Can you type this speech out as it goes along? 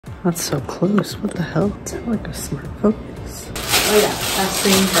That's so close. What the hell? It's not like a smart focus. Oh yeah,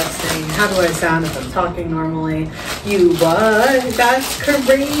 testing. How do I sound if I'm talking normally? You what? That's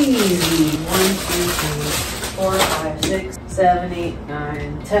crazy. 1, 2, 3, 4, 5, 6, 7, 8,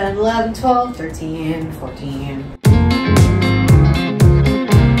 9, 10, 11, 12, 13, 14.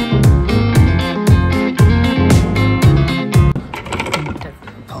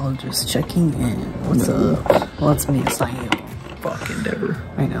 Just checking in. What's up? Well, it's me, it's not you. Fuck Endeavor.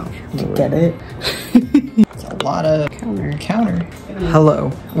 I know. You get it? It's a lot of counter.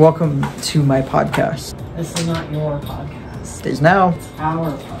 Hello. Welcome to my podcast. This is not your podcast. It is now. It's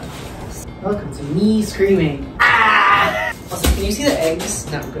our podcast. Welcome to me screaming. Ah! Also, can you see the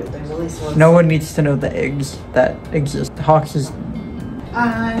eggs? No, good. There's at least one. No one needs to know the eggs that exist. Hawks is.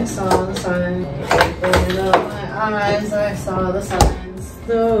 I saw the sign. Open up my eyes. I saw the signs.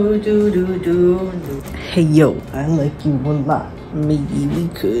 Do, do, do, do, do. Hey yo, I like you a lot. Maybe we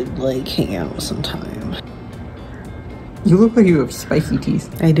could like hang out sometime. You look like you have spicy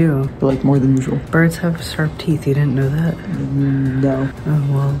teeth. I do. But like more than usual. Birds have sharp teeth. You didn't know that? No. Oh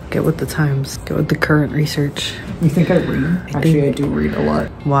well, get with the times. Get with the current research. You think I read? Actually, I do read a lot.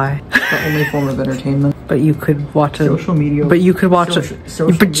 Why? The only form of entertainment. But you could watch a social media. But you could watch social,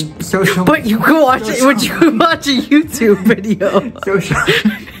 a social. But you could watch it. But you could watch a YouTube video.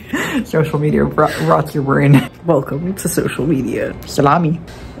 Social media rots your brain. Welcome to social media. Salami.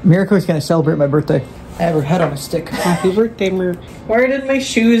 Miruko's gonna celebrate my birthday. I have her head on a stick. Happy birthday, Mir. Where did my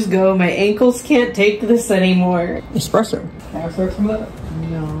shoes go? My ankles can't take this anymore. Espresso. Can I start from that?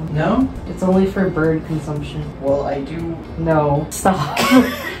 No. No? It's only for bird consumption. Well, I do. No. Stop.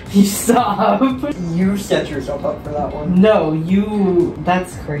 You stop. You set yourself up for that one. No, you.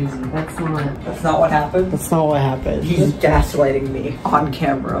 That's crazy. That's not what happened. That's not what happened. He's gaslighting me on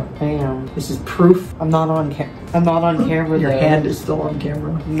camera. I am. This is proof. I'm not on camera. Your though. hand is still on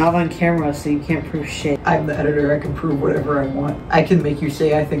camera. I'm not on camera, so you can't prove shit. I'm the editor. I can prove whatever I want. I can make you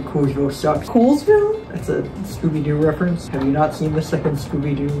say I think Coolsville sucks. Coolsville? That's a Scooby-Doo reference. Have you not seen the second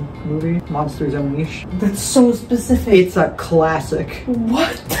Scooby-Doo movie? Monsters Unleashed? That's so specific. It's a classic.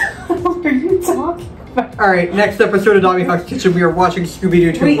 What the hell are you talking about? Alright, next episode of Dabi Hawk's Kitchen, we are watching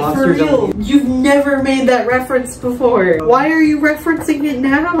Scooby-Doo 2 Wait, Monsters for real? Unleashed. You've never made that reference before. Why are you referencing it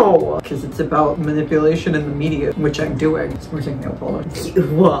now? Because it's about manipulation in the media, which I'm doing. It's more nail polish.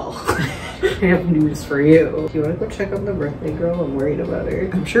 Well, I have news for you. Do you want to go check on the birthday girl? I'm worried about her.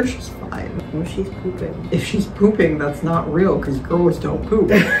 I'm sure she's fine. What if she's pooping? If she's pooping, that's not real, because girls don't poop.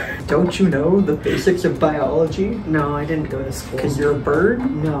 Don't you know the basics of biology? No, I didn't go to school. Because you're a bird?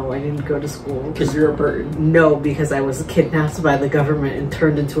 No, I didn't go to school. Because you're a bird? No, because I was kidnapped by the government and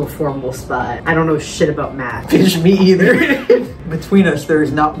turned into a formal spy. I don't know shit about math. Bitch, me either. Between us, there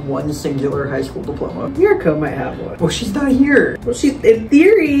is not one singular high school diploma. Miruko might have one. Well, she's not here. Well, she's in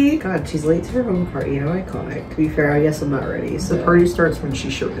theory. God, she's late to her own party. How iconic. To be fair, I guess I'm not ready. So. The party starts when she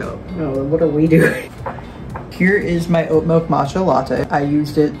showed up. No, then what are we doing? Here is my oat milk matcha latte. I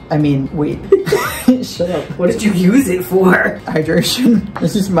used it. I mean, wait. Shut up. What did you use it for? Hydration.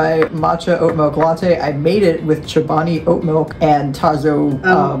 This is my matcha oat milk latte. I made it with Chobani oat milk and Tazo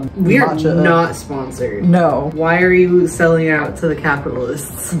we are matcha. not sponsored. No. Why are you selling out to the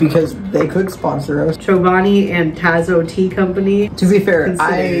capitalists? Because they could sponsor us. Chobani and Tazo Tea Company. To be fair, Consider.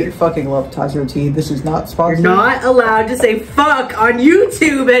 I fucking love Tazo tea. This is not sponsored. You're not allowed to say fuck on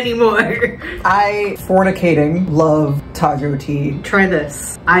YouTube anymore. I fornicating love Tazo tea. Try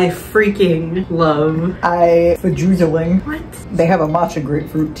this. I freaking love. I fajuzaling. What? They have a matcha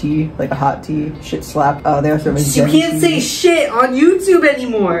grapefruit tea, like a hot tea. Shit slap. They also have a You zen can't tea. say shit on YouTube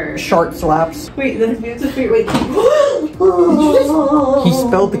anymore. Shark slaps. Wait, then if you have to figure, wait. He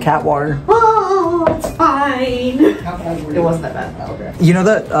spilled the cat water. Oh, it's fine. It wasn't that bad. Oh, okay. You know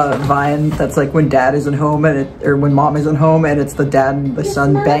that Vine that's like when dad isn't home or when mom isn't home and it's the dad and the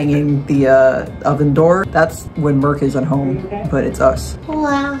son banging the oven door? That's when Merc isn't home, but it's us.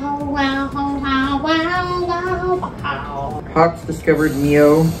 Hawks discovered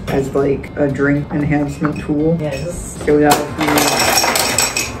Neo as like a drink enhancement tool. Yes. So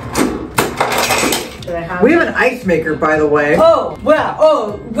we have an ice maker, by the way. Oh, wow.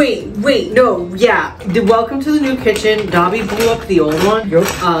 Oh, wait, no, yeah. Welcome to the new kitchen. Dabi blew up the old one. Yep.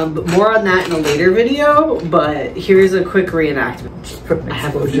 But more on that in a later video, but here's a quick reenactment. Just put an I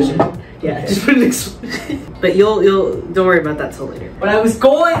have a explosion. vision. Yeah, just put an but you'll don't worry about that till later. What I was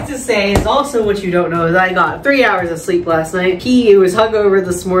going to say is also what you don't know is I got 3 hours of sleep last night. He was hungover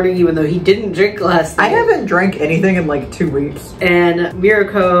this morning even though he didn't drink last night. I haven't drank anything in like 2 weeks. And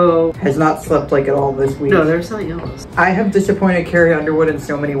Miruko has not slept like at all this week. No, there's something else. I have disappointed Carrie Underwood in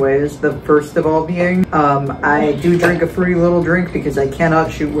so many ways. The first of all being, I do drink a fruity little drink because I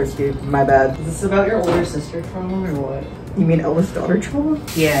cannot shoot whiskey. My bad. Is this about your older sister trauma or what? You mean eldest daughter trauma?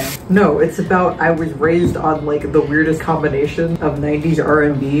 Yeah. No, it's about I was raised on like the weirdest combination of 90s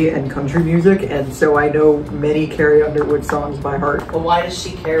R&B and country music, and so I know many Carrie Underwood songs by heart. Well, why does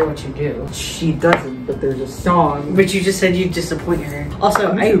she care what you do? She doesn't, but there's a song. But you just said you disappoint her.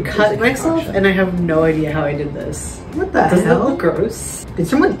 Also, I cut myself and I have no idea how I did this. What the Doesn't hell? it look gross? Did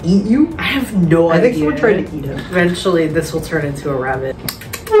someone eat you? I have no idea. I think someone tried to eat him. Eventually, this will turn into a rabbit.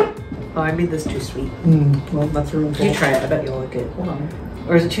 Oh, I made this too sweet. Well, that's your own fault. You try it. I bet you'll like it. Hold on.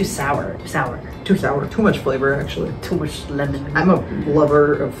 Or is it too sour? Sour. Too sour. Too much flavor, actually. Too much lemon. I'm a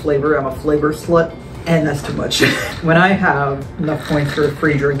lover of flavor. I'm a flavor slut. And that's too much. When I have enough points for a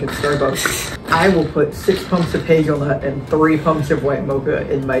free drink at Starbucks, I will put 6 pumps of hazelnut and 3 pumps of white mocha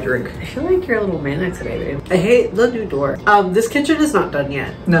in my drink. I feel like you're a little manic today, babe. I hate the new door. This kitchen is not done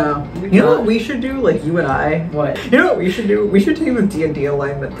yet. No. You know what we should do? Like you and I. What? You know what we should do? We should take the D&D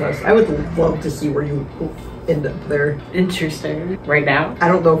alignment test. I would love to see where you end up there. Interesting. Right now? I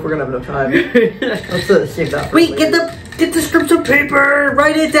don't know if we're gonna have enough time. Let's save that. For Wait, later. get the strips of paper.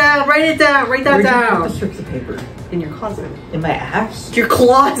 Write it down. Write it down. Write that Where'd you down. put the strips of paper? In your closet. In my ass? Your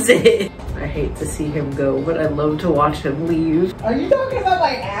closet. I hate to see him go, but I love to watch him leave. Are you talking about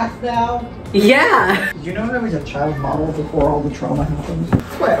my ass now? Yeah. Did you know I was a child model before all the trauma happened?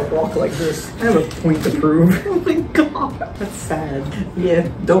 That's why I walk like this. I have a point to prove. Oh my god. That's sad. Yeah,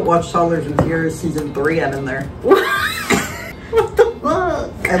 don't watch Toddlers in Tears season 3. I'm in there. What the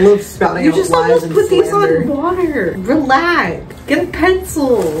fuck? I love spouting You out just lies almost and put these slander. on water. Relax. Get a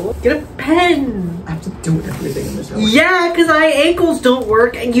pencil. Get a pen. I have to do everything in this house. Yeah, because my ankles don't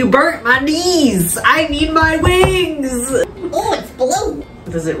work and you burnt my knees. I need my wings. Oh, it's blue.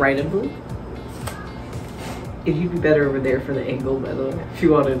 Does it write in blue? If you'd be better over there for the angle, by the way. If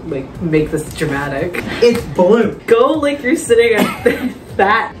you want to, like, make this dramatic. It's blue. Go like you're sitting at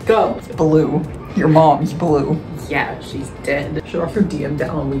that. Go. It's blue. Your mom's blue. Yeah, she's dead. Should also DM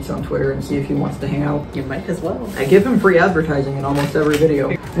Dallin Weeks on Twitter and see if he wants to hang out. You might as well. I give him free advertising in almost every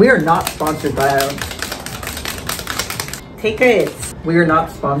video. We are not sponsored by Take it. We are not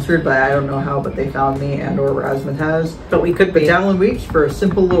sponsored by I don't know how, but they found me and or Razzmatazz. But we could But be. Dallin Weeks, for a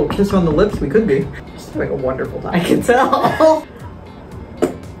simple little kiss on the lips, we could be. Just having a wonderful time. I can tell.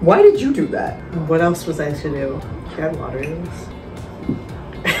 Why did you do that? What else was I to do? Can I water this?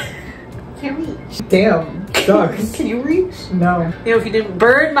 Can't reach. Damn, ducks. Can you reach? No. You know, if you didn't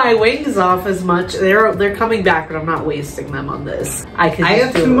burn my wings off as much, they're coming back, but I'm not wasting them on this. I could. I just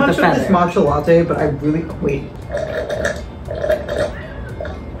have do too it with much a of this feather. matcha latte, but I really wait.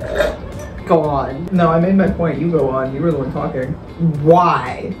 Go on. No, I made my point. You go on. You were the one talking.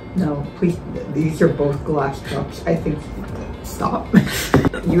 Why? No, please. These are both glass cups. I think. Stop.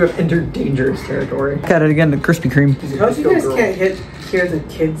 You have entered dangerous territory. Got it again. The Krispy Kreme. How you guys can't hear the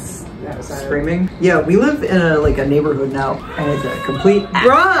kids outside Screaming. Yeah, we live in a neighborhood now, and it's a complete.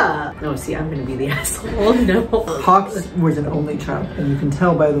 Bruh! No, see, I'm gonna be the asshole. No. Hawks was an only child, and you can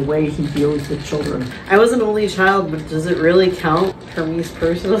tell by the way he deals with children. I was an only child, but does it really count for me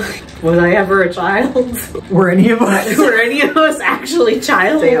personally? Was I ever a child? Were any of us? Were any of us actually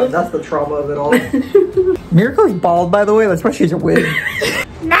child? Damn, that's the trauma of it all. Miruko's bald, by the way. That's why she's a wig.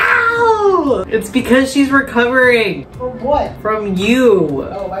 No! It's because she's recovering From what? from you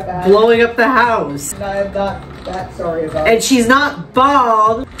Oh, my bad. blowing up the house. I'm not that sorry about it. And she's not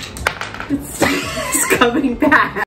bald. It's coming back.